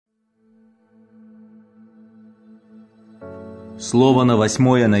Слово на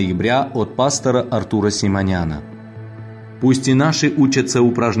 8 ноября от пастора Артура Симоняна. Пусть и наши учатся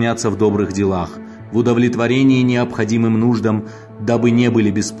упражняться в добрых делах, в удовлетворении необходимым нуждам, дабы не были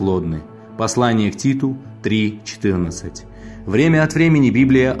бесплодны. Послание к Титу 3:14. Время от времени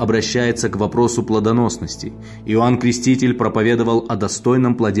Библия обращается к вопросу плодоносности. Иоанн Креститель проповедовал о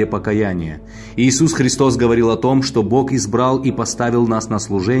достойном плоде покаяния. Иисус Христос говорил о том, что Бог избрал и поставил нас на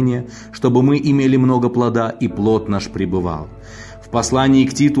служение, чтобы мы имели много плода, и плод наш пребывал. В послании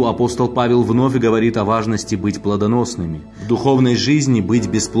к Титу апостол Павел вновь говорит о важности быть плодоносными. В духовной жизни быть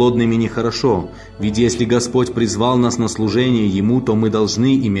бесплодными нехорошо, ведь если Господь призвал нас на служение Ему, то мы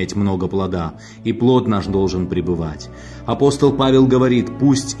должны иметь много плода, и плод наш должен пребывать. Апостол Павел говорит: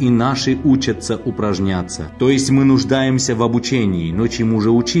 «Пусть и наши учатся упражняться». То есть мы нуждаемся в обучении, но чему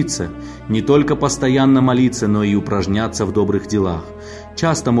же учиться? Не только постоянно молиться, но и упражняться в добрых делах.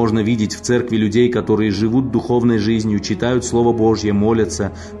 Часто можно видеть в церкви людей, которые живут духовной жизнью, читают Слово Божье,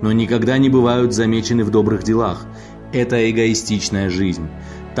 молятся, но никогда не бывают замечены в добрых делах. Это эгоистичная жизнь.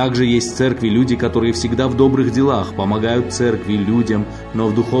 Также есть в церкви люди, которые всегда в добрых делах, помогают церкви, людям, но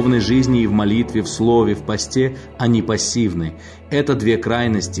в духовной жизни и в молитве, в слове, в посте они пассивны. Это две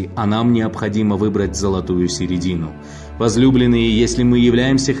крайности, а нам необходимо выбрать золотую середину. Возлюбленные, если мы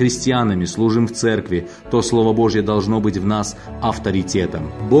являемся христианами, служим в церкви, то Слово Божье должно быть в нас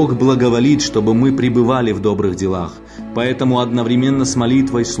авторитетом. Бог благоволит, чтобы мы пребывали в добрых делах. Поэтому одновременно с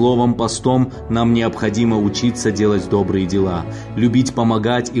молитвой, словом, постом нам необходимо учиться делать добрые дела, любить,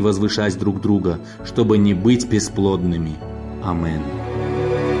 помогать и возвышать друг друга, чтобы не быть бесплодными. Аминь.